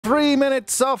3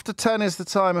 minutes after 10 is the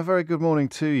time. A very good morning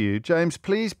to you. James,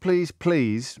 please,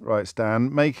 writes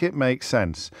Dan, make it make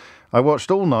sense. I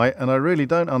watched all night and I really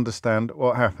don't understand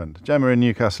what happened. Gemma in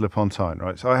Newcastle upon Tyne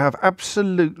writes, I have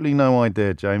absolutely no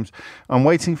idea, James. I'm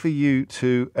waiting for you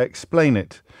to explain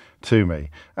it to me.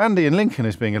 Andy in Lincoln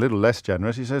is being a little less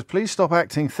generous. He says, please stop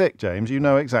acting thick, James. You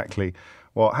know exactly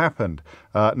what happened.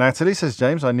 Natalie says,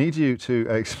 James, I need you to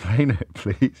explain it,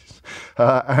 please.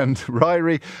 And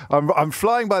Ryrie, I'm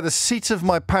flying by the seat of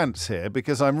my pants here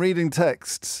because I'm reading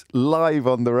texts live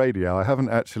on the radio. I haven't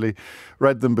actually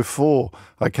read them before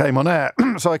I came on air,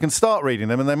 so I can start reading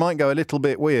them and they might go a little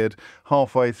bit weird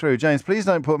halfway through. James, please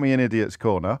don't put me in idiot's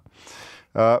corner.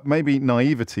 Maybe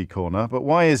naivety corner, but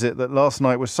why is it that last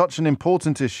night was such an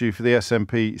important issue for the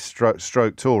SNP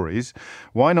stroke Tories?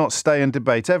 Why not stay and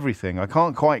debate everything? I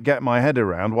can't quite get my head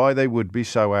around why they would be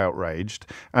so outraged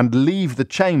and leave the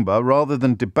chamber rather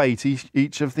than debate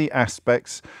each of the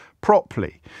aspects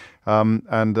properly.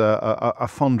 And a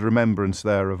fond remembrance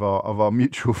there of our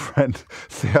mutual friend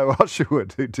Theo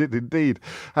Usherwood, who did indeed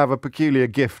have a peculiar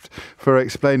gift for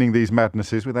explaining these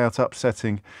madnesses without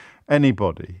upsetting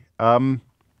anybody.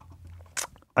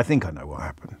 I think I know what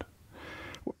happened.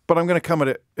 But I'm going to come at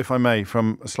it, if I may,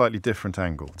 from a slightly different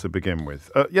angle to begin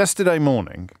with. Yesterday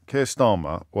morning, Keir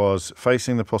Starmer was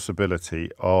facing the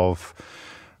possibility of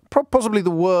possibly the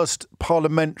worst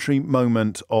parliamentary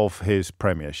moment of his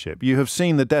premiership. You have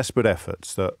seen the desperate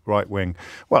efforts that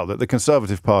that the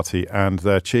Conservative Party and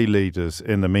their cheerleaders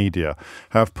in the media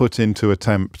have put into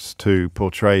attempts to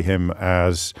portray him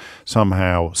as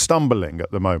somehow stumbling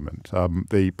at the moment.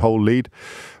 The poll lead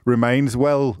remains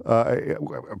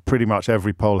pretty much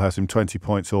every poll has him 20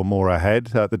 points or more ahead.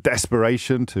 The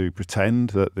desperation to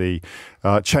pretend that the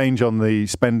change on the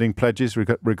spending pledges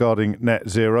regarding net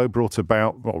zero brought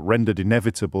about, rendered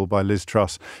inevitable by Liz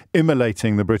Truss,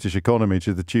 immolating the British economy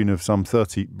to the tune of some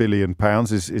 £30 billion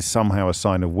is somehow a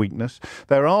sign of weakness.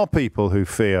 There are people who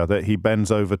fear that he bends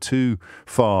over too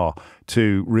far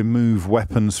to remove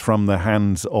weapons from the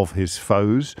hands of his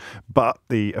foes, but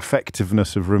the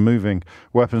effectiveness of removing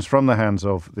weapons from the hands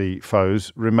of the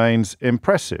foes remains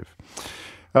impressive.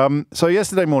 So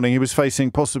yesterday morning he was facing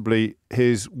possibly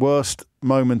his worst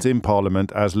moment in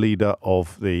Parliament as leader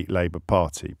of the Labour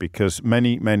Party, because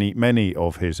many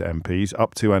of his MPs,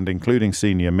 up to and including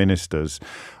senior ministers,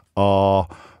 are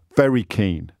very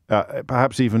keen,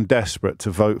 perhaps even desperate, to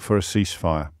vote for a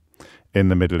ceasefire in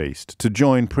the Middle East, to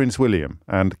join Prince William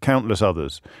and countless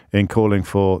others in calling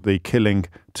for the killing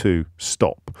to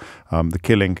stop. The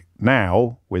killing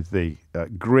now, with the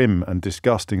grim and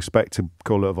disgusting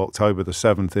spectacle of October the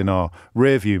 7th in our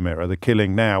rearview mirror, the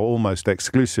killing now almost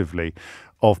exclusively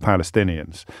of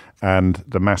Palestinians, and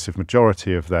the massive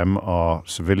majority of them are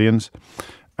civilians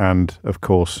and, of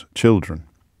course, children.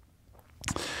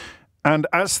 And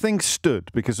as things stood,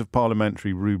 because of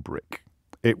parliamentary rubric,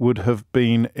 it would have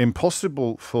been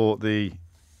impossible for the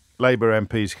Labour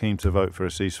MPs keen to vote for a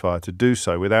ceasefire to do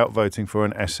so without voting for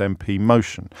an SNP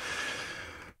motion,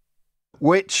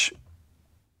 which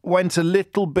went a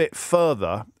little bit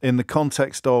further in the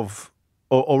context of,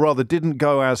 or rather didn't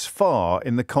go as far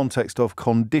in the context of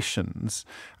conditions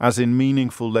as in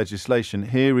meaningful legislation.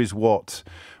 Here is what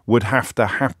would have to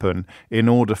happen in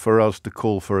order for us to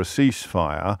call for a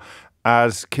ceasefire,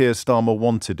 as Keir Starmer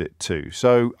wanted it to.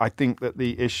 So I think that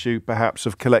the issue perhaps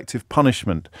of collective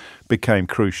punishment became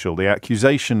crucial, the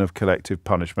accusation of collective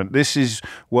punishment. This is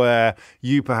where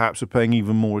you perhaps are paying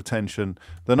even more attention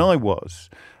than I was.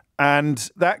 And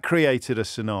that created a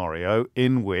scenario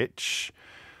in which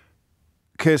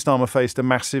Keir Starmer faced a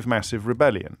massive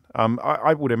rebellion.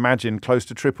 I would imagine close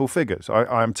to triple figures.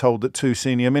 I am told that 2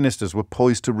 senior ministers were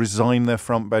poised to resign their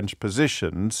front bench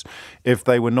positions if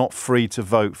they were not free to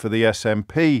vote for the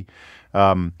SNP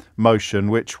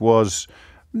motion, which was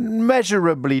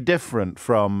measurably different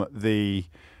from the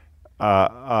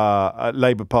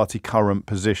Labour Party current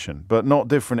position, but not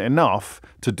different enough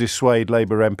to dissuade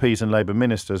Labour MPs and Labour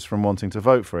ministers from wanting to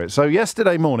vote for it. So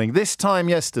yesterday morning, this time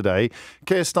yesterday,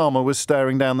 Keir Starmer was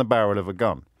staring down the barrel of a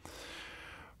gun.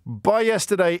 By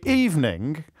yesterday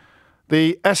evening,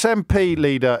 the SNP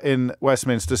leader in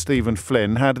Westminster, Stephen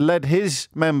Flynn, had led his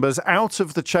members out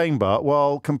of the chamber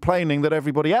while complaining that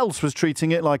everybody else was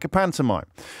treating it like a pantomime.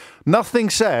 Nothing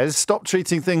says stop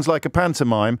treating things like a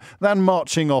pantomime than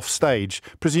marching off stage,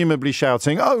 presumably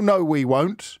shouting, "Oh, no, we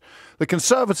won't." The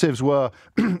Conservatives were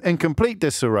in complete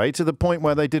disarray to the point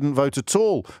where they didn't vote at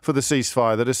all for the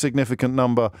ceasefire that a significant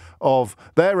number of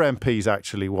their MPs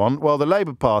actually want, while the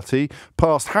Labour Party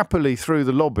passed happily through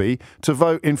the lobby to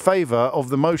vote in favour of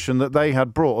the motion that they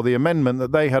had brought, or the amendment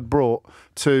that they had brought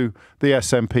to the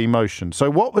SNP motion.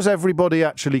 So what was everybody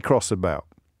actually cross about?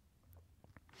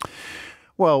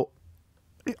 Well,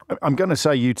 I'm going to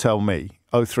say you tell me,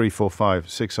 0345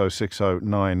 6060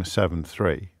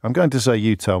 973. I'm going to say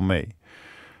you tell me.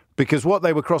 Because what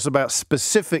they were cross about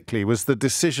specifically was the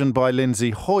decision by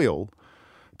Lindsay Hoyle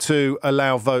to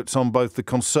allow votes on both the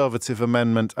Conservative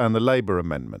amendment and the Labour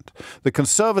amendment. The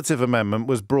Conservative amendment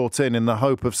was brought in the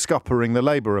hope of scuppering the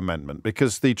Labour amendment,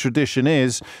 because the tradition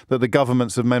is that the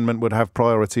government's amendment would have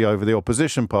priority over the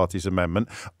opposition party's amendment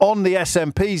on the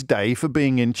SNP's day for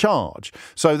being in charge.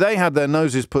 So they had their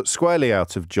noses put squarely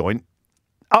out of joint,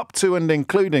 up to and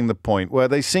including the point where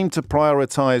they seemed to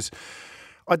prioritise,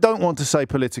 I don't want to say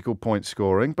political point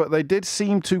scoring, but they did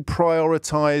seem to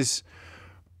prioritise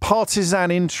partisan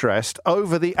interest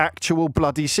over the actual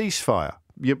bloody ceasefire.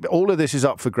 All of this is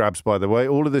up for grabs, by the way.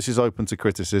 All of this is open to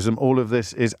criticism. All of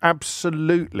this is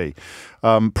absolutely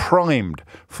primed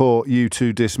for you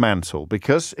to dismantle.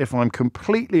 Because if I'm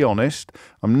completely honest,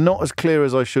 I'm not as clear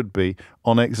as I should be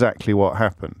on exactly what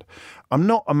happened. I'm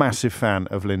not a massive fan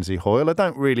of Lindsay Hoyle. I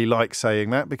don't really like saying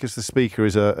that because the Speaker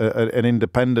is an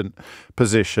independent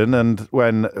position. And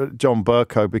when John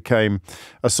Bercow became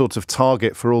a sort of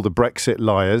target for all the Brexit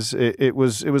liars, it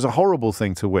was a horrible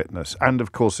thing to witness. And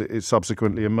of course, it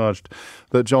subsequently emerged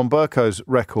that John Bercow's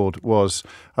record was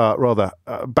rather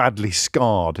badly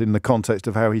scarred in the context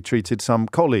of how he treated some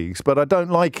colleagues. But I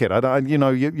don't like it.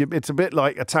 It's a bit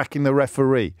like attacking the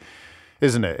referee,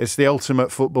 isn't it? It's the ultimate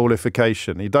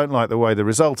footballification. You don't like the way the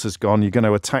result has gone, you're going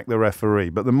to attack the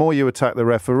referee. But the more you attack the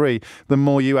referee, the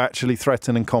more you actually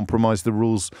threaten and compromise the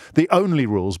rules, the only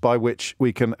rules by which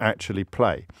we can actually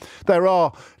play. There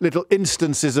are little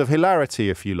instances of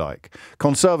hilarity, if you like.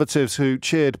 Conservatives who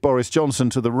cheered Boris Johnson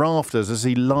to the rafters as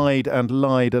he lied and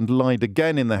lied and lied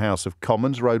again in the House of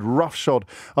Commons, rode roughshod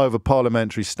over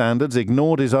parliamentary standards,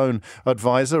 ignored his own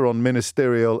advisor on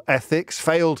ministerial ethics,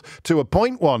 failed to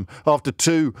appoint one after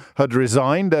two had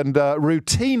resigned, and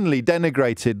routinely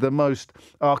denigrated the most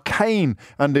arcane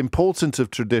and important of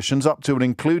traditions, up to and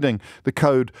including the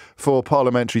Code for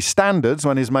Parliamentary Standards.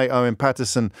 When his mate Owen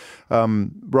Paterson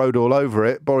rode all over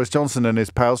it, Boris Johnson and his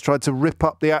pals tried to rip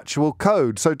up the actual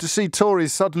code. So to see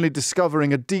Tories suddenly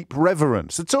discovering a deep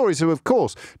reverence, the Tories who, of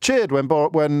course, cheered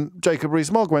when Jacob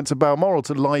Rees-Mogg went to Balmoral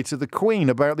to lie to the Queen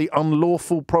about the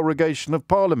unlawful prorogation of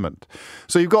Parliament.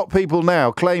 So you've got people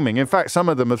now claiming, in fact, some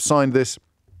of them have signed this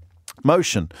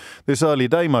motion, this early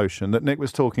day motion that Nick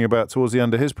was talking about towards the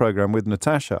end of his programme with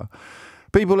Natasha.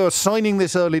 People who are signing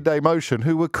this early day motion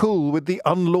who were cool with the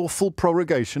unlawful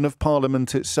prorogation of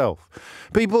Parliament itself.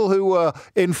 People who were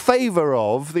in favour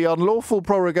of the unlawful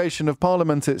prorogation of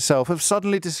Parliament itself have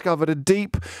suddenly discovered a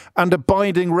deep and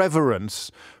abiding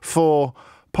reverence for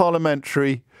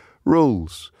parliamentary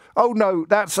rules. Oh no,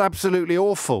 that's absolutely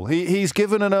awful. He's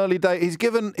given an early day. He's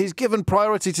given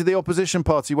priority to the opposition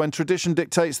party when tradition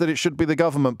dictates that it should be the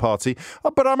government party.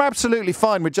 But I'm absolutely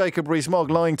fine with Jacob Rees-Mogg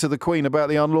lying to the Queen about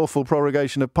the unlawful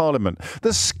prorogation of Parliament.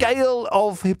 The scale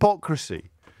of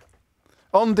hypocrisy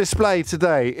on display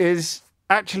today is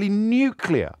actually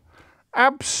nuclear.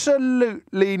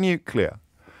 Absolutely nuclear.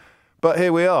 But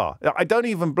here we are. I don't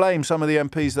even blame some of the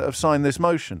MPs that have signed this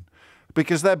motion,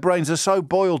 because their brains are so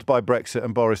boiled by Brexit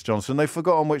and Boris Johnson, they've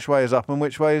forgotten which way is up and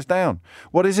which way is down.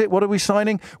 What is it? What are we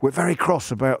signing? We're very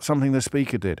cross about something the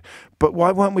Speaker did. But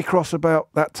why weren't we cross about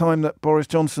that time that Boris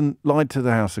Johnson lied to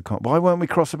the House of Commons? Why weren't we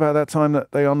cross about that time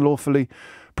that they unlawfully...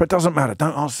 But it doesn't matter.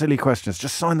 Don't ask silly questions.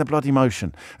 Just sign the bloody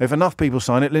motion. If enough people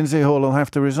sign it, Lindsay Hoyle will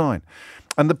have to resign.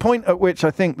 And the point at which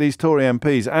I think these Tory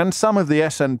MPs and some of the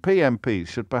SNP MPs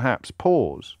should perhaps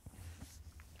pause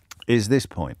is this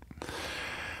point.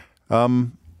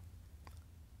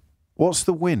 What's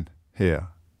the win here?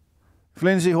 If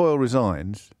Lindsay Hoyle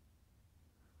resigns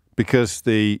because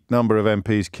the number of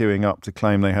MPs queuing up to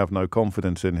claim they have no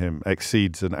confidence in him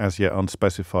exceeds an as yet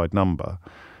unspecified number,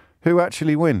 who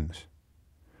actually wins?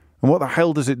 And what the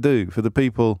hell does it do for the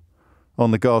people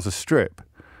on the Gaza Strip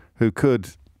who could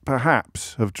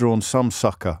perhaps have drawn some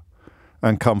succour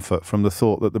and comfort from the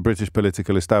thought that the British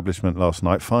political establishment last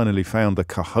night finally found the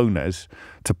cojones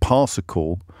to pass a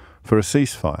call for a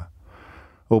ceasefire,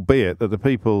 albeit that the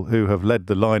people who have led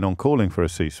the line on calling for a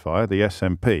ceasefire, the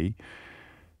SNP,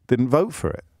 didn't vote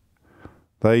for it.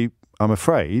 They, I'm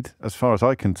afraid, as far as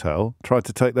I can tell, tried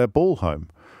to take their ball home,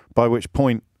 by which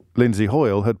point Lindsay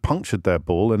Hoyle had punctured their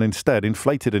ball and instead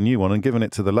inflated a new one and given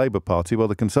it to the Labour Party, while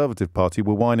the Conservative Party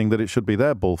were whining that it should be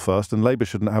their ball first and Labour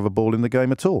shouldn't have a ball in the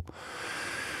game at all.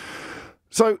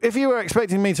 So if you were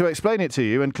expecting me to explain it to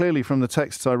you, and clearly from the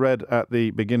texts I read at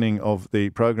the beginning of the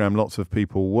programme lots of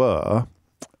people were,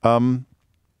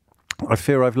 I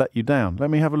fear I've let you down. Let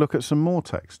me have a look at some more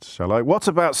texts, shall I? What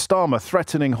about Starmer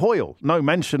threatening Hoyle? No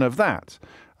mention of that.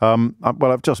 Well,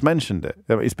 I've just mentioned it.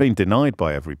 It's been denied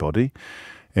by everybody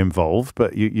involved,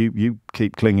 but you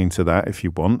keep clinging to that if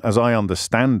you want. As I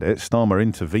understand it, Starmer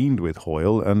intervened with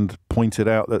Hoyle and pointed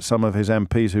out that some of his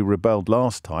MPs who rebelled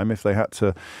last time, if they had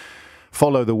to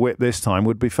follow the whip this time,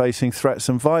 would be facing threats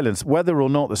and violence. Whether or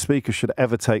not the Speaker should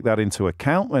ever take that into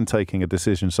account when taking a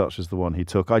decision such as the one he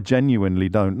took, I genuinely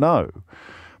don't know.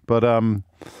 But I'm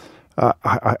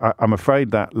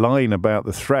afraid that line about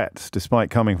the threats, despite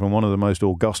coming from one of the most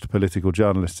august political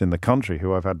journalists in the country,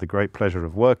 who I've had the great pleasure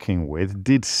of working with,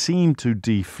 did seem to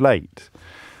deflate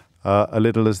a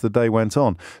little as the day went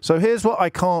on. So here's what I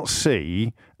can't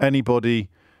see anybody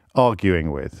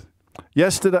arguing with.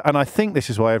 Yesterday, and I think this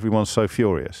is why everyone's so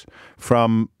furious,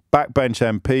 from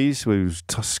backbench MPs whose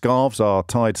scarves are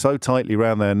tied so tightly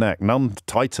round their neck, none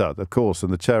tighter, of course,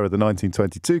 than the chair of the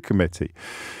 1922 committee.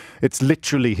 It's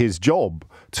literally his job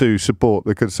to support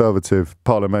the Conservative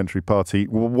Parliamentary Party,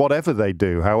 whatever they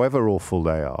do, however awful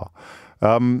they are.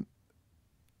 And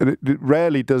it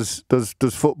rarely does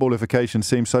footballification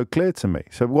seem so clear to me.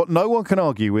 So what no one can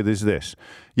argue with is this.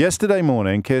 Yesterday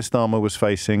morning, Keir Starmer was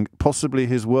facing possibly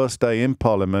his worst day in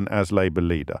Parliament as Labour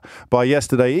leader. By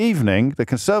yesterday evening, the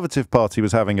Conservative Party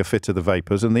was having a fit of the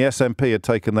vapours and the SNP had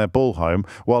taken their ball home,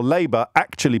 while Labour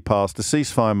actually passed a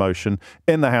ceasefire motion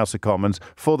in the House of Commons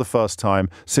for the first time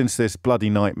since this bloody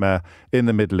nightmare in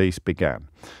the Middle East began.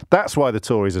 That's why the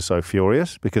Tories are so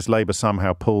furious, because Labour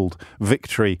somehow pulled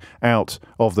victory out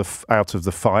of the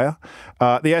fire.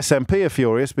 The SNP are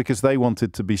furious because they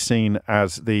wanted to be seen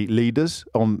as the leaders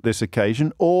on this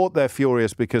occasion, or they're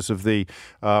furious because of the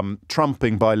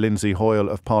trumping by Lindsay Hoyle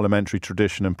of parliamentary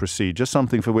tradition and procedure,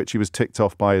 something for which he was ticked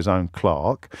off by his own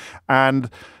clerk. And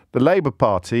the Labour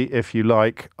Party, if you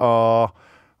like, are,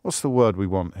 what's the word we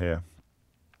want here?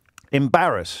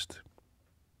 Embarrassed,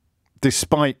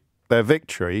 despite their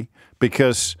victory,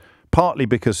 partly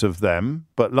because of them,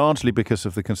 but largely because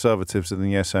of the Conservatives and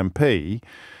the SNP,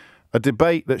 a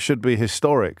debate that should be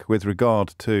historic with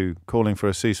regard to calling for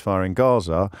a ceasefire in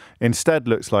Gaza instead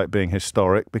looks like being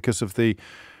historic because of the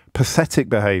pathetic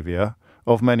behaviour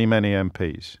of many, many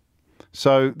MPs.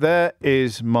 So there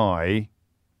is my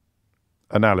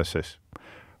analysis.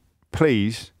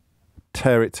 Please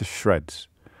tear it to shreds.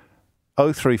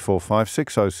 0345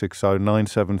 6060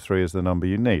 973 is the number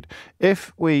you need.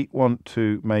 If we want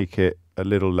to make it a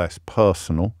little less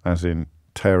personal, as in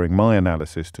tearing my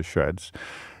analysis to shreds,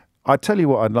 I tell you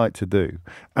what I'd like to do.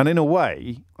 And in a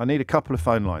way, I need a couple of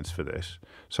phone lines for this.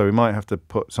 So we might have to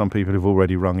put some people who've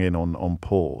already rung in on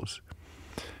pause.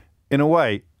 In a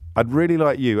way, I'd really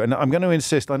like you, and I'm going to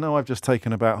insist, I know I've just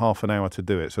taken about half an hour to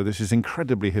do it, so this is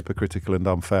incredibly hypocritical and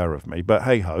unfair of me, but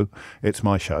hey-ho, it's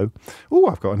my show. Oh,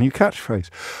 I've got a new catchphrase.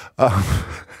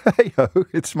 Hey-ho,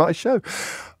 it's my show.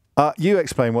 You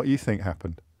explain what you think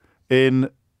happened. In,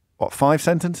 5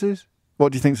 sentences?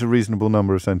 What do you think is a reasonable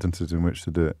number of sentences in which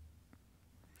to do it?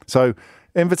 So,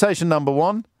 invitation number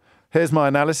 1, here's my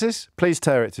analysis. Please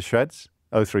tear it to shreds.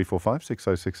 0345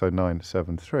 6060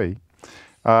 973.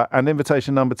 And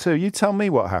invitation number 2, you tell me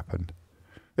what happened.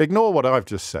 Ignore what I've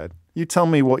just said. You tell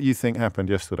me what you think happened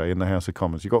yesterday in the House of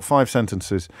Commons. You've got 5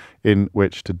 sentences in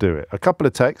which to do it. A couple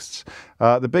of texts.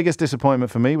 The biggest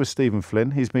disappointment for me was Stephen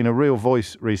Flynn. He's been a real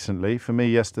voice recently. For me,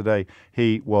 yesterday,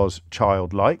 he was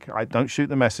childlike. I don't shoot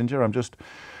the messenger. I'm just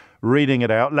reading it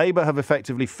out. Labour have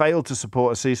effectively failed to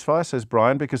support a ceasefire, says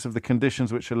Brian, because of the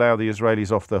conditions which allow the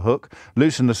Israelis off the hook.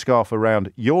 Loosen the scarf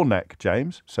around your neck,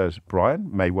 James, says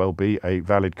Brian. May well be a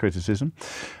valid criticism.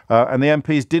 And the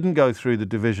MPs didn't go through the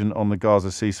division on the Gaza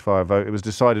ceasefire vote. It was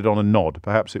decided on a nod.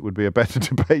 Perhaps it would be a better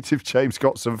debate if James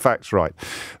got some facts right.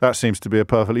 That seems to be a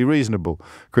perfectly reasonable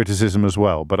criticism as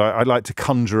well. But I'd like to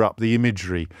conjure up the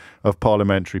imagery of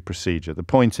parliamentary procedure. The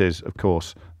point is, of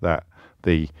course, that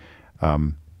the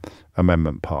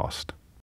amendment passed.